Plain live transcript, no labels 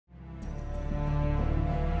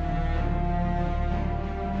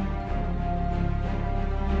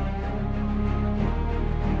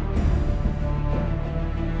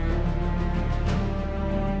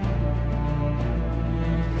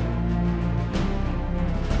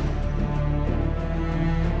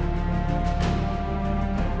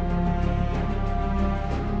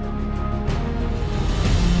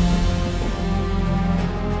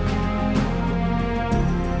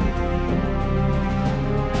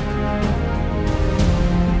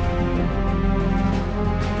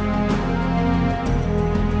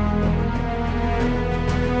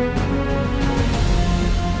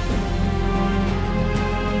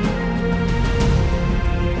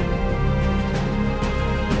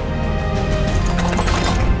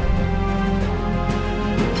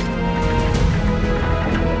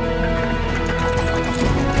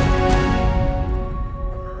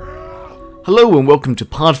Hello and welcome to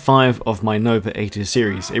part 5 of my Nova Aetas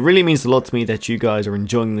series. It really means a lot to me that you guys are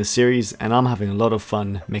enjoying this series and I'm having a lot of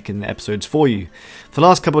fun making the episodes for you. For the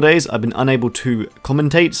last couple of days I've been unable to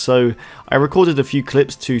commentate, so I recorded a few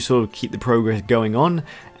clips to sort of keep the progress going on,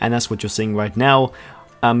 and that's what you're seeing right now.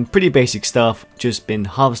 Pretty basic stuff, just been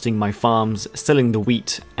harvesting my farms, selling the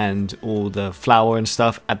wheat and all the flour and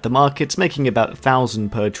stuff at the markets, making about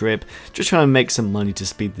 1,000 per trip, just trying to make some money to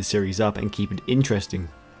speed the series up and keep it interesting.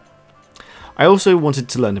 I also wanted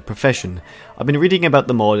to learn a profession. I've been reading about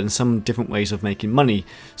the mod and some different ways of making money,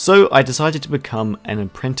 so I decided to become an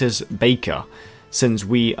apprentice baker. Since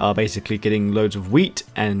we are basically getting loads of wheat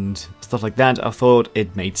and stuff like that, I thought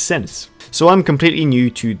it made sense. So I'm completely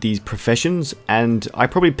new to these professions, and I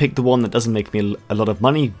probably picked the one that doesn't make me a lot of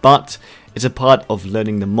money, but it's a part of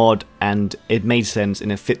learning the mod and it made sense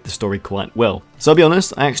and it fit the story quite well. So I'll be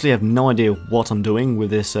honest, I actually have no idea what I'm doing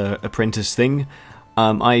with this apprentice thing.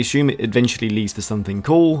 I assume it eventually leads to something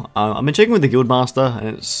cool. I've been checking with the guildmaster,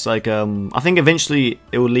 and it's like I think eventually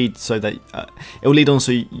it will lead so that it will lead on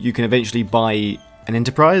so you can eventually buy an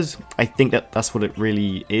enterprise. I think that's what it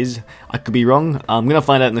really is. I could be wrong. I'm gonna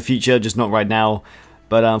find out in the future, just not right now.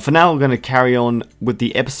 But for now, we're gonna carry on with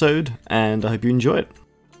the episode, and I hope you enjoy it.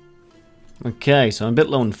 Okay, so I'm a bit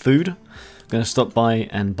low on food. I'm gonna stop by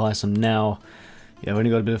and buy some now. Yeah, I've only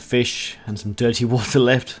got a bit of fish and some dirty water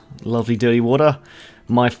left. Lovely dirty water.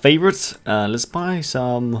 My favourites. Let's buy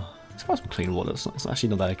some clean water. It's actually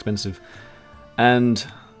not that expensive. And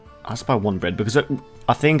I'll just buy one bread because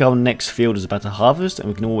I think our next field is about to harvest, and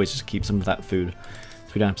we can always just keep some of that food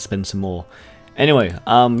so we don't have to spend some more. Anyway,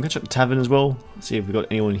 I'm gonna check the tavern as well. See if we've got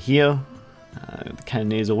anyone here. The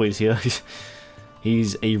Cannonier's always here.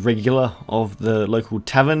 He's a regular of the local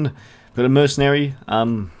tavern. We've got a mercenary.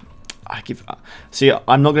 See,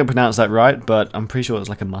 I'm not going to pronounce that right, but I'm pretty sure it's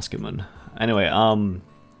like a musketman. Anyway,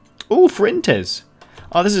 oh, Fuentes.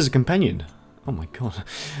 Oh, this is a companion. Oh my god.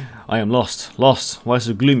 I am lost. Lost. Why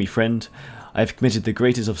so gloomy, friend? I have committed the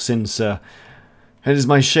greatest of sins, sir. It is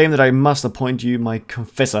my shame that I must appoint you my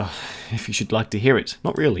confessor, if you should like to hear it.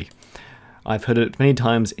 Not really. I've heard it many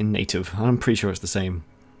times in native, and I'm pretty sure it's the same.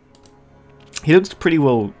 He looks pretty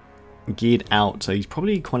well geared out, so he's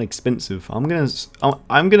probably quite expensive. I'm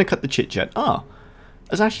gonna cut the chit chat. Ah,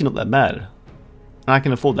 that's actually not that bad, and I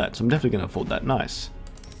can afford that, so I'm definitely gonna afford that. Nice,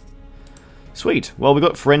 sweet. Well, we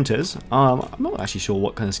got Fuentes. I'm not actually sure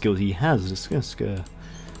what kind of skills he has. Let's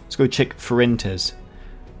go check Fuentes.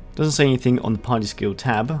 Doesn't say anything on the party skill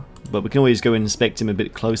tab, but we can always go and inspect him a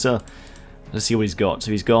bit closer. Let's see what he's got.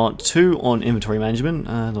 So he's got 2 on inventory management.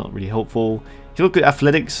 Not really helpful. He's got good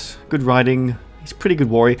athletics, good riding. He's a pretty good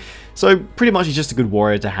warrior, so pretty much he's just a good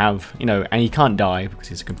warrior to have, you know, and he can't die because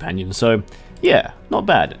he's a companion, so yeah, not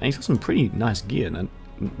bad. And he's got some pretty nice gear now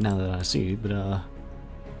that I see, but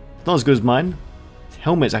not as good as mine. His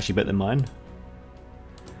helmet's actually better than mine.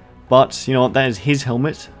 But, you know what, that is his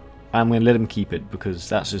helmet. I'm going to let him keep it because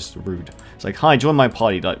that's just rude. It's like, hi, join my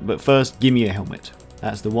party, but first give me a helmet.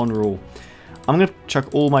 That's the one rule. I'm going to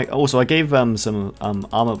chuck all my... Also, I gave some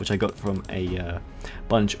armor which I got from a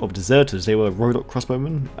bunch of deserters. They were Rodok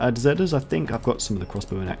crossbowmen deserters. I think I've got some of the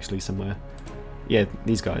crossbowmen actually somewhere. Yeah,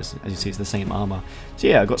 these guys. As you see, it's the same armor. So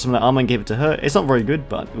yeah, I got some of that armor and gave it to her. It's not very good,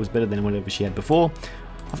 but it was better than whatever she had before.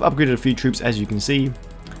 I've upgraded a few troops, as you can see.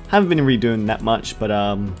 Haven't been redoing that much, but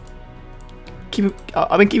I've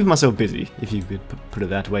been keeping myself busy, if you could put it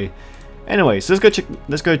that way. Anyway, so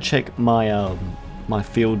let's go check my my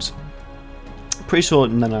fields. Pretty sure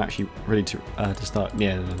none are actually ready to start.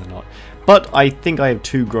 Yeah, no, they're not. But I think I have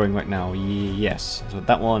 2 growing right now. Yes, so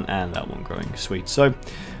that one and that one growing. Sweet. So,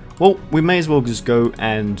 well, we may as well just go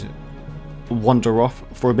and wander off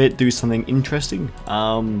for a bit, do something interesting.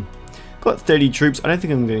 Got 30 troops. I don't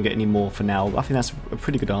think I'm going to get any more for now. I think that's a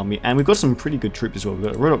pretty good army, and we've got some pretty good troops as well. We've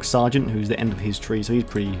got a Rodok Sergeant, who's the end of his tree, so he's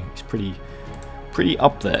pretty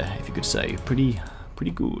up there, if you could say. Pretty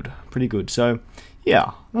good. So.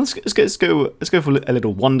 Yeah, let's go for a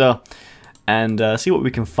little wander and see what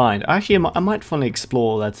we can find. Actually, I might finally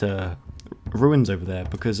explore that ruins over there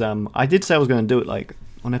because I did say I was going to do it like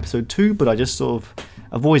on episode 2, but I just sort of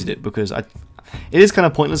avoided it because it is kind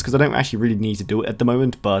of pointless because I don't actually really need to do it at the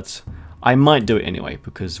moment, but I might do it anyway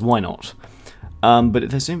because why not?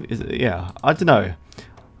 But yeah, I don't know.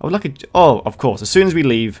 I would like a... Oh, of course, as soon as we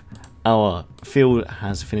leave, our field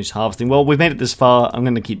has finished harvesting. Well, we've made it this far. I'm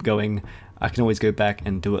going to keep going. I can always go back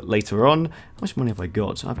and do it later on. How much money have I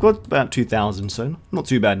got? I've got about 2,000, so not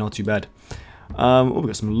too bad, not too bad. Oh, we've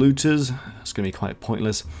got some looters. It's going to be quite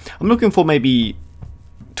pointless. I'm looking for maybe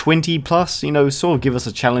 20 plus, you know, sort of give us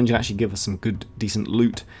a challenge and actually give us some good, decent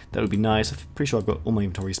loot. That would be nice. I'm pretty sure I've got all my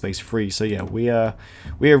inventory space free. So yeah, we are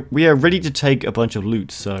ready to take a bunch of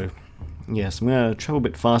loot. So yes, I'm gonna travel a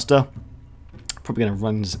bit faster. Probably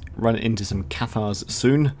gonna run into some Cathars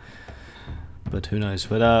soon, but who knows?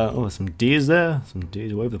 But oh, some deers there. Some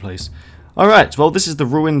deers all over the place. All right. Well, this is the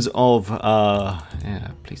ruins of yeah.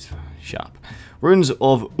 Please shut up. Ruins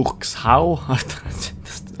of Uxhau.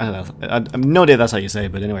 I don't know. I have no idea that's how you say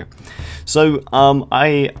it, but anyway. So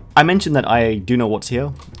I mentioned that I do know what's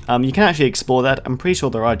here. You can actually explore that. I'm pretty sure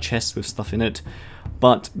there are chests with stuff in it.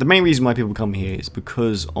 But the main reason why people come here is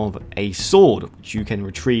because of a sword which you can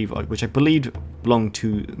retrieve, which I believe belonged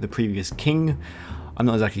to the previous king. I'm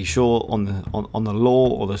not exactly sure on the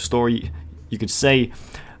lore or the story, you could say,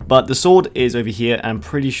 but the sword is over here, and I'm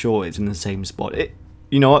pretty sure it's in the same spot.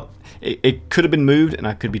 You know what? It could have been moved, and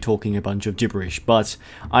I could be talking a bunch of gibberish, but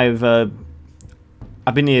I've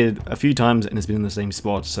been here a few times, and it's been in the same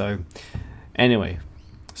spot. So anyway,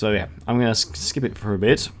 so yeah, I'm gonna skip it for a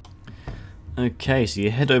bit. Okay, so you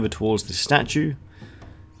head over towards the statue.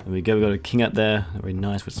 There we go, we got a king up there, very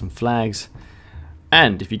nice with some flags.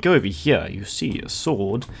 And if you go over here, you see a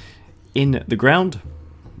sword in the ground.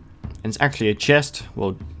 And it's actually a chest.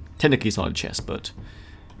 Well, technically it's not a chest, but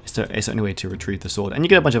it's the only way to retrieve the sword. And you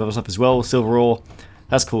get a bunch of other stuff as well, silver ore.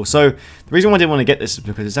 That's cool. So the reason why I didn't want to get this is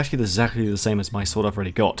because it's actually exactly the same as my sword I've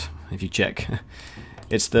already got, if you check.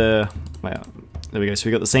 It's the, well, there we go. So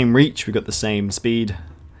we got the same reach, we got the same speed.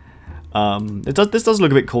 This does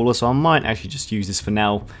look a bit cooler, so I might actually just use this for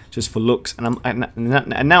now, just for looks, and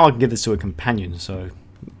now I can give this to a companion, so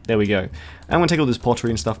there we go. I'm going to take all this pottery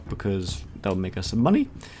and stuff because that'll make us some money.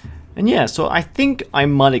 And yeah, so I think I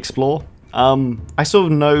might explore. I sort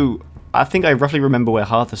of know, I think I roughly remember where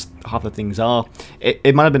half the things are.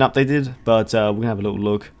 It might have been updated, but we're going to have a little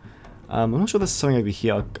look. I'm not sure there's something over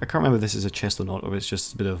here. I can't remember if this is a chest or not, or it's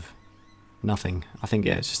just a bit of nothing. I think,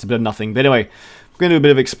 yeah, it's just a bit of nothing. But anyway, we're going to do a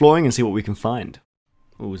bit of exploring and see what we can find.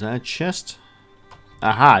 Oh, is that a chest?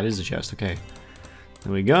 Aha, it is a chest. Okay.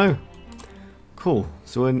 There we go. Cool.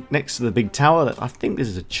 So we're next to the big tower. I think this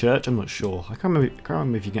is a church. I'm not sure. I can't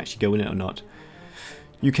remember if you can actually go in it or not.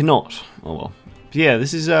 You cannot. Oh well. But yeah,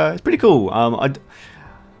 this is it's pretty cool.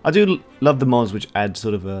 I do love the mods which add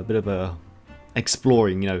sort of a bit of a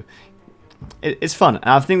exploring, you know. It's fun, and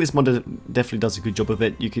I think this mod definitely does a good job of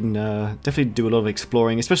it. You can definitely do a lot of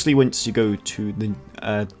exploring, especially once you go to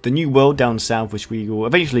the new world down south, which we will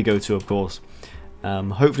eventually go to, of course.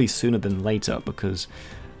 Hopefully sooner than later, because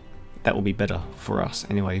that will be better for us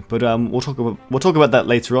anyway. But we'll talk about that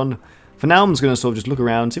later on. For now, I'm just going to sort of just look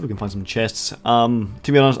around, see if we can find some chests.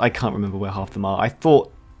 To be honest, I can't remember where half of them are. I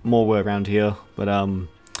thought more were around here, but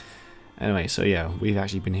anyway, so yeah, we've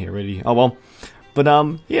actually been here already. Oh well, but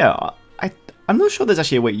yeah. I'm not sure there's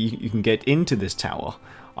actually a way you can get into this tower.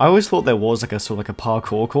 I always thought there was like a sort of like a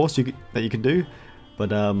parkour course that you could do,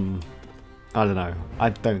 but I don't know.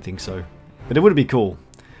 I don't think so. But it would be cool.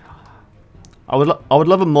 I would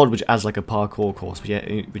love a mod which adds like a parkour course,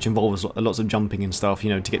 which involves lots of jumping and stuff,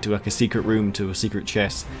 you know, to get to like a secret room, to a secret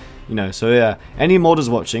chest, you know. So yeah, any modders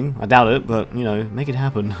watching, I doubt it, but you know, make it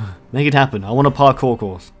happen. Make it happen. I want a parkour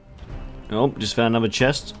course. Oh, just found another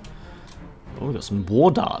chest. Oh, we got some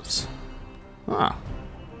war darts. Ah,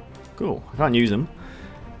 cool. I can't use them.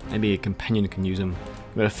 Maybe a companion can use them.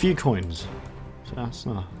 We've got a few coins, so that's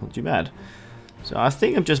not too bad. So I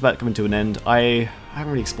think I'm just about coming to an end. I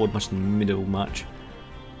haven't really explored much in the middle much,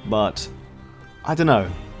 but I don't know.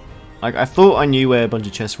 Like, I thought I knew where a bunch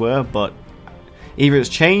of chests were, but either it's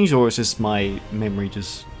changed or it's just my memory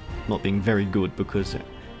just not being very good, because it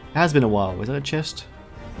has been a while. Is that a chest?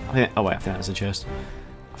 Oh wait, I think that's a chest.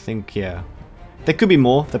 I think, yeah. There could be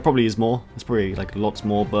more. There probably is more. There's probably like lots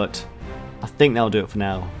more, but I think that'll do it for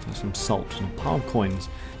now. There's some salt and a pile of coins.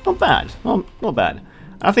 Not bad. Not bad.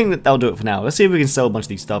 I think that'll do it for now. Let's see if we can sell a bunch of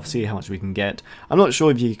these stuff, see how much we can get. I'm not sure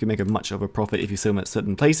if you can make much of a profit if you sell them at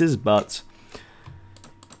certain places, but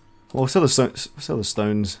well, sell the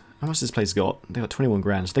stones. How much does this place got? They got 21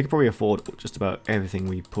 grand, so they could probably afford just about everything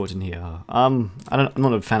we put in here. I'm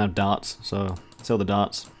not a fan of darts, so sell the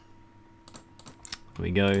darts. There we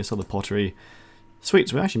go. Sell the pottery. Sweet,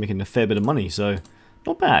 so we're actually making a fair bit of money, so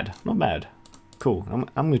not bad, not bad. Cool. I'm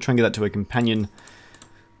going to try and get that to a companion.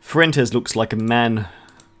 Fuentes looks like a man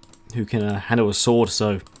who can handle a sword,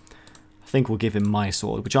 so I think we'll give him my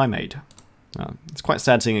sword, which I made. It's quite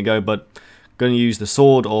sad seeing it go, but I'm going to use the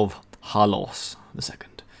sword of Harlos II.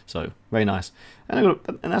 So very nice, and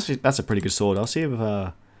that's a pretty good sword. I'll see if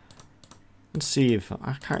let's see if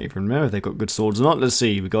I can't even remember if they've got good swords or not. Let's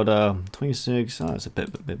see. We got 26. Oh, that's a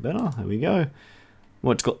bit better. There we go.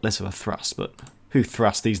 Well, it's got less of a thrust, but Who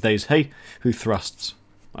thrusts these days? Hey, who thrusts?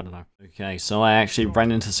 I don't know. Okay, so I actually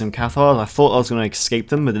ran into some Cathars. I thought I was going to escape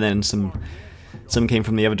them, but then some came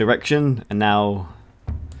from the other direction, and now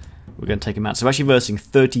we're going to take them out. So we're actually versing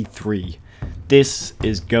 33. This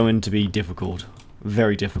is going to be difficult.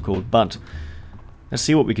 Very difficult, but let's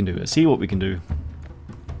see what we can do. Let's see what we can do.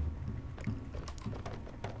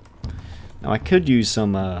 Now I could use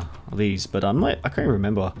some of these, but I can't even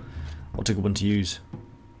remember what a good one to use.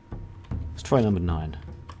 Let's try number 9.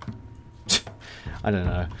 I don't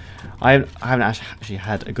know. I haven't actually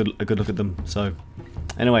had a good look at them. So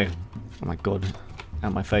anyway, oh my god,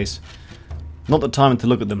 out my face. Not the time to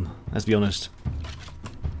look at them. Let's be honest.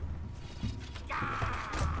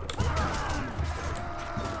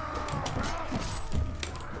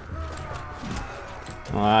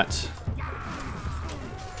 All right.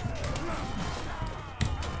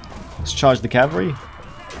 Let's charge the cavalry.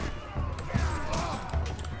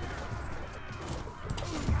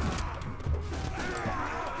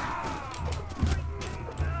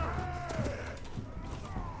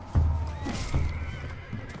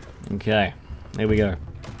 Okay, here we go.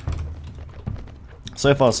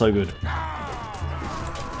 So far, so good.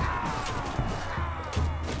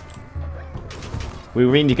 We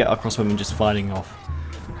really need to get our crossbowmen just fighting off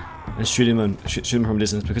and shoot them from a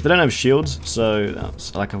distance because they don't have shields, so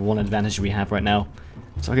that's like one advantage we have right now.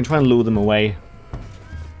 So I can try and lure them away.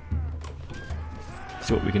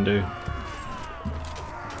 See what we can do.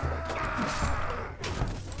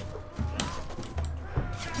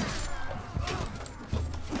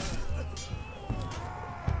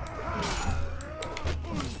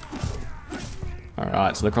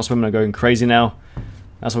 Alright, so the crossbowmen are going crazy now.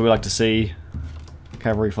 That's what we like to see.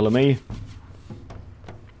 Cavalry, follow me.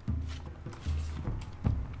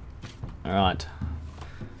 Alright.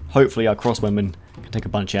 Hopefully our crossbowmen can take a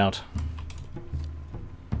bunch out.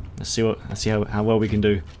 Let's see how well we can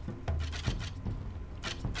do.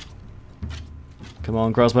 Come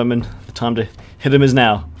on, crossbowmen. The time to hit them is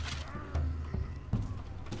now.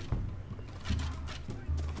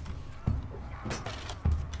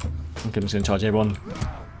 Okay, I'm just going to charge everyone.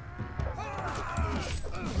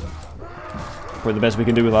 Probably the best we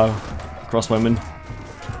can do with our crossbowmen.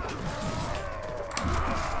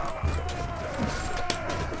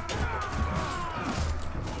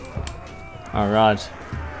 Alright.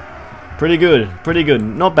 Pretty good,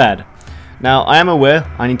 not bad. Now, I am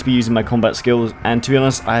aware I need to be using my combat skills, and to be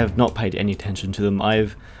honest, I have not paid any attention to them. I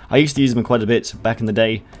used to use them quite a bit back in the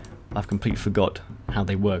day. I've completely forgot how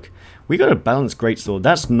they work. We got a balanced greatsword.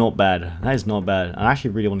 That's not bad. That is not bad. I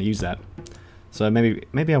actually really want to use that. So maybe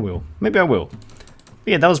I will. Maybe I will.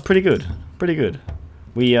 But yeah, that was pretty good. Pretty good.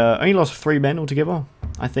 We only lost 3 men altogether,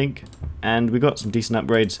 I think, and we got some decent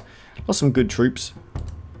upgrades. Lost some good troops.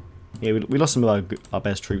 Yeah, we lost some of our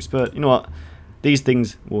best troops, but you know what? These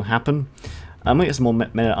things will happen. We get some more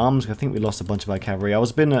men at arms. I think we lost a bunch of our cavalry. I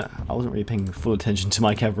wasn't really paying full attention to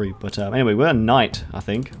my cavalry, but anyway, we're a knight, I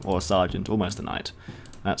think, or a sergeant, almost a knight.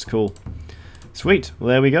 That's cool. Sweet. Well,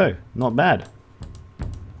 there we go. Not bad.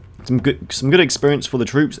 Some good experience for the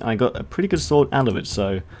troops, and I got a pretty good sword out of it.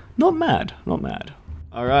 So not mad, not mad.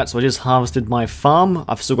 All right, so I just harvested my farm.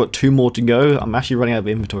 I've still got 2 more to go. I'm actually running out of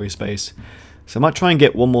inventory space, so I might try and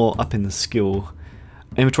get 1 more up in the skill.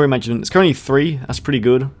 Inventory management, it's currently 3, that's pretty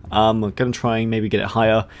good. I'm going to try and maybe get it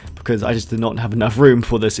higher because I just did not have enough room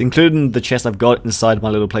for this, including the chest I've got inside my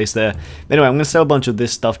little place there. But anyway, I'm going to sell a bunch of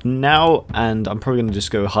this stuff now, and I'm probably going to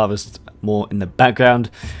just go harvest more in the background.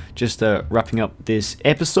 Just wrapping up this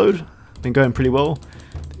episode. Been going pretty well.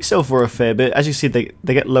 They sell for a fair bit. As you see, they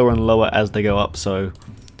get lower and lower as they go up, so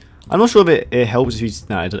I'm not sure if it helps if you...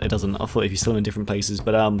 No, it doesn't. I thought if you sell them in different places,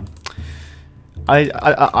 but I'm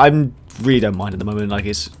really don't mind at the moment. Like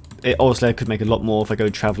obviously I could make a lot more if I go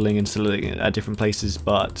traveling and selling it at different places,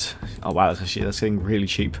 but oh wow, that's getting really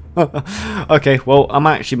cheap. Okay, well I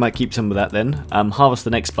might keep some of that then. Harvest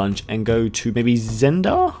the next bunch and go to maybe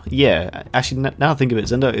Zendar. Yeah, actually now I think of it,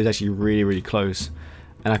 Zendar is actually really close,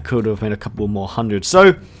 and I could have made a couple more hundred.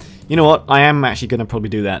 So you know what, I am actually going to probably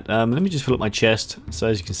do that. Let me just fill up my chest. So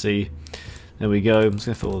as you can see, there we go. I'm just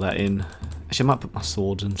going to fill all that in. Actually, I might put my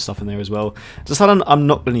swords and stuff in there as well. Decided I'm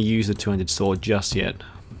not going to use the 200 sword just yet,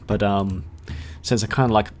 but since I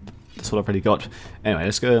kind of like the sword I've already got. Anyway,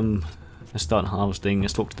 let's go. Let's start harvesting.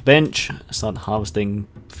 Let's talk to the bench. Start harvesting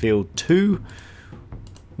field 2,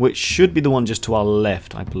 which should be the one just to our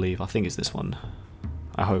left, I believe. I think it's this one.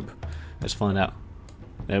 I hope. Let's find out.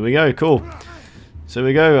 There we go. Cool. So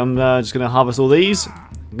we go. I'm just going to harvest all these.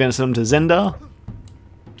 I'm going to send them to Zendar,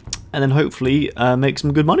 and then hopefully make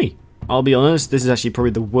some good money. I'll be honest, this is actually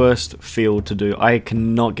probably the worst field to do. I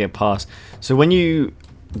cannot get past. So when you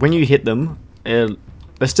hit them,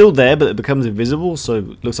 they're still there, but it becomes invisible, so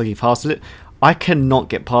it looks like he passed it. I cannot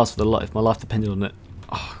get past for the life. My life depended on it.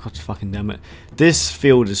 Oh, god fucking damn it. This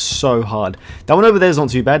field is so hard. That one over there is not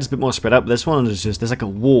too bad, it's a bit more spread out, but this one is just, there's like a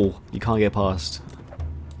wall you can't get past.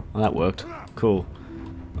 Oh, that worked. Cool.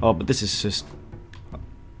 Oh, but this is just...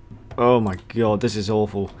 Oh my god, this is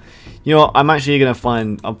awful. You know what, I'm actually going to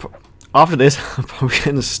find... After this, I'm probably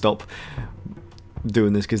going to stop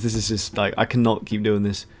doing this, because this is just, like, I cannot keep doing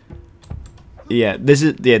this. Yeah,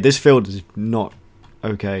 this field is not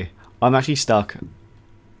okay. I'm actually stuck.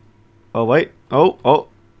 Oh, wait. Oh,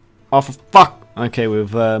 for fuck! Okay,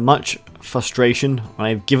 with much frustration,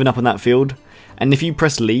 I've given up on that field. And if you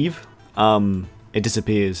press leave, it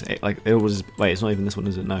disappears. It was... Wait, it's not even this one,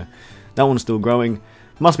 is it? No. That one's still growing.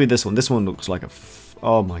 Must be this one. This one looks like a...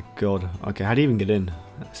 Oh my god. Okay, how do you even get in?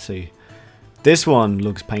 Let's see. This one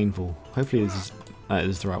looks painful. Hopefully this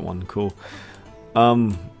is the right one. Cool.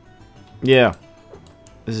 Yeah.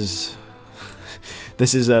 This is...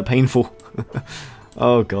 this is painful.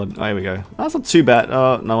 Oh god. Oh, here we go. That's not too bad.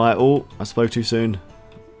 No, I spoke too soon.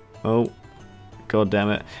 Oh. God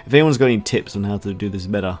damn it. If anyone's got any tips on how to do this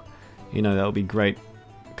better, you know, that would be great.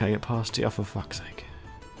 Can I get past here? For fuck's sake.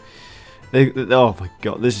 Oh my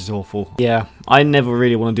god, this is awful. Yeah, I never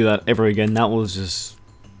really want to do that ever again. That was just...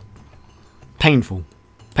 painful.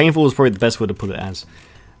 Painful is probably the best way to put it as.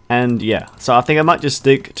 And yeah, so I think I might just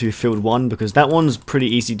stick to field 1 because that one's pretty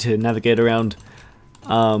easy to navigate around.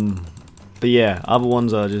 But yeah, other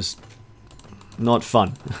ones are just not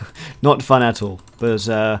fun. Not fun at all. But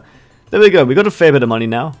there we go, we got a fair bit of money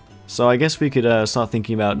now. So I guess we could start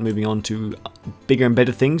thinking about moving on to bigger and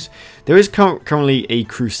better things. There is currently a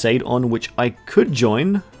crusade on which I could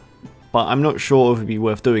join, but I'm not sure if it would be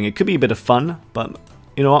worth doing. It could be a bit of fun, but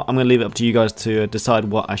you know what? I'm going to leave it up to you guys to decide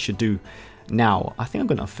what I should do now. I think I've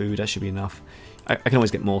got enough food. That should be enough. I can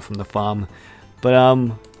always get more from the farm.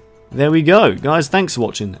 But there we go. Guys, thanks for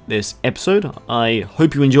watching this episode. I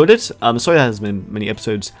hope you enjoyed it. Sorry there hasn't been many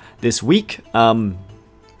episodes this week.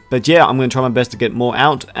 But yeah, I'm going to try my best to get more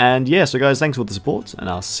out. And yeah, so guys, thanks for the support, and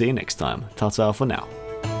I'll see you next time. Ta-ta for now.